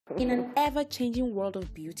In an ever-changing world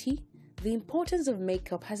of beauty, the importance of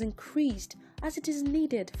makeup has increased as it is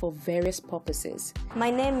needed for various purposes.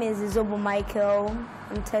 My name is Izobo Michael.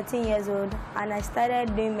 I'm 13 years old and I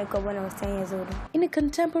started doing makeup when I was 10 years old. In a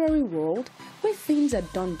contemporary world where things are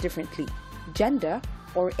done differently, gender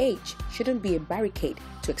or age shouldn't be a barricade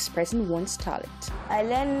to expressing one's talent. I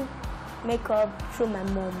learned makeup through my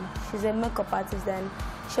mom. She's a makeup artist and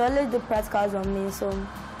she always do practicals on me, so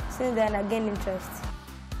since then I gained interest.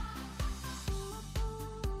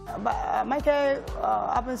 Michael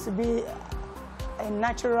happens to be a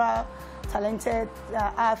natural, talented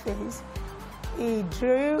artist. He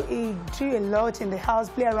drew a lot in the house,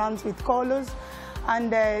 play around with colors.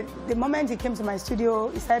 And the moment he came to my studio,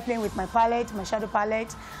 he started playing with my palette, my shadow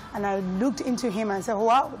palette, and I looked into him and said,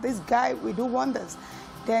 wow, this guy will do wonders.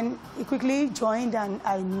 Then he quickly joined and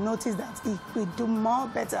I noticed that he could do more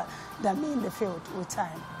better than me in the field with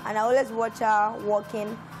time. And I always watch her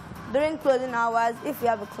working. During closing hours, if we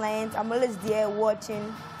have a client, I'm always there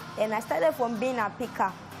watching. And I started from being a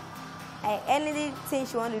picker. Anything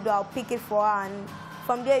she wants to do, I'll pick it for her. And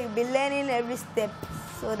from there, you'll be learning every step.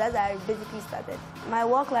 So that's how I basically started. My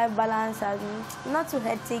work-life balance has been not too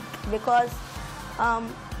hectic because I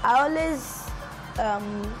always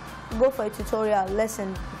go for a tutorial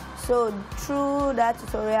lesson. So through that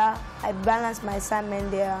tutorial, I balance my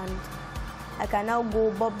assignment there and I can now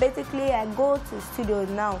go. But basically, I go to studios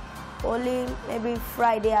now, only maybe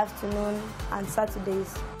Friday afternoon and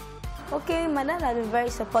Saturdays. Okay, my dad has been very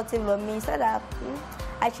supportive of me. He said that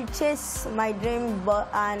I should chase my dream,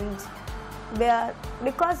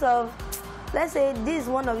 because of, let's say, this is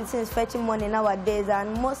one of the things fetching money nowadays,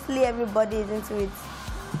 and mostly everybody is into it.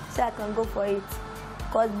 So I can go for it.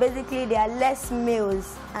 Because basically there are less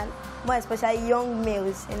males, and more especially young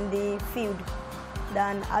males in the field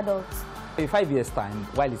than adults. In 5 years' time,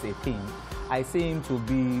 while he's 18, I see him to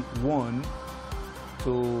be one,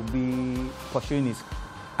 to be pursuing his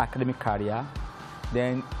academic career,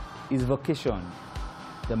 then his vocation,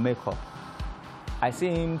 the makeup. I see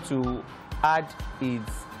him to add his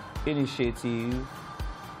initiative,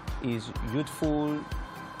 his youthful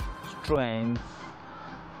strength,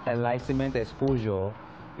 enlightenment, exposure,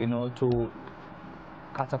 to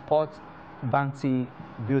catapult Banty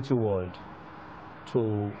beauty world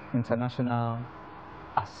to international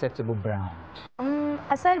acceptable brand.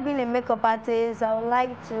 Aside being a makeup artist, I would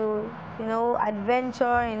like to,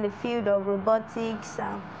 adventure in the field of robotics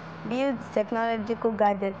and build technological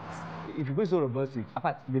gadgets. If you go to robotics, in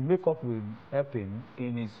fact, the makeup will help him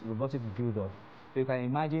in his robotic build-up. So you can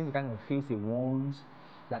imagine the kind of face he wants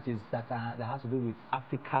that has to do with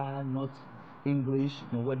Africa, not English,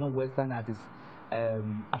 not Western, that is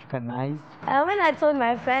Africanized. When I told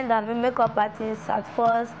my friend I'm a makeup artist at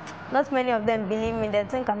first, not many of them believe me. They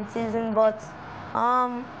think I'm teasing, but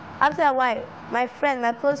after a while, my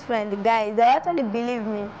close friend, the guys, they actually believe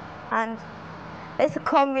me, and they used to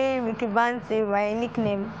call me Ricky Banty, my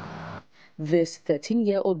nickname. This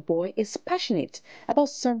 13-year-old boy is passionate about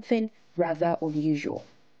something rather unusual.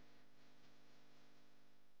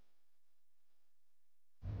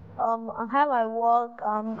 On how I work,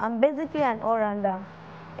 I'm basically an all-rounder.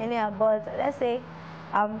 Anyhow, but let's say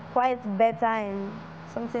I'm quite better in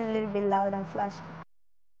something a little bit loud and flashy.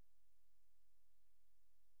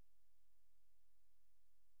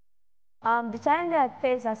 The challenge I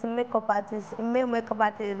face as a makeup artist, a male makeup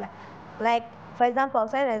artist, like for example, I'll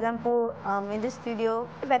say an example in this studio.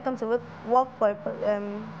 If I come to work for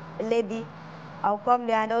a lady, I'll come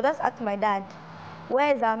there and I'll just ask my dad,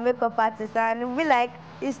 where is our makeup artist? And he'll be like,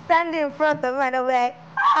 he's standing in front of me, and I'll be like,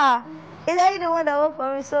 is that the one that worked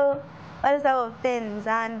for me? So all these type of things,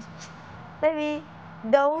 and maybe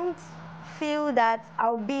don't feel that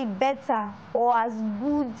I'll be better or as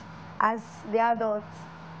good as the adults.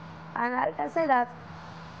 And I can say that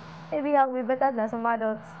maybe I'll be better than some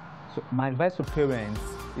adults. So my advice to parents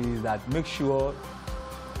is that make sure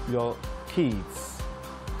your kids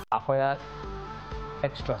acquire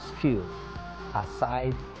extra skills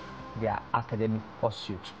aside their academic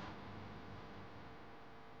pursuit.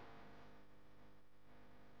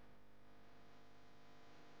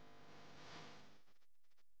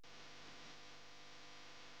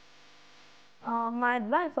 My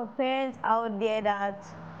advice for parents out there that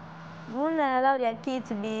won't allow their kids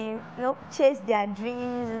to be, chase their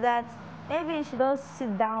dreams, that maybe you should just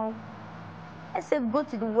sit down, let's say go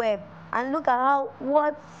to the web and look at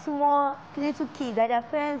what small little kids that their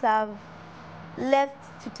parents have left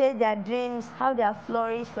to chase their dreams, how they have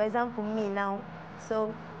flourished, for example, me now.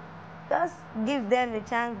 So just give them the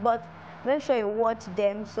chance, but make sure you watch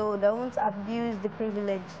them so they won't abuse the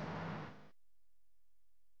privilege.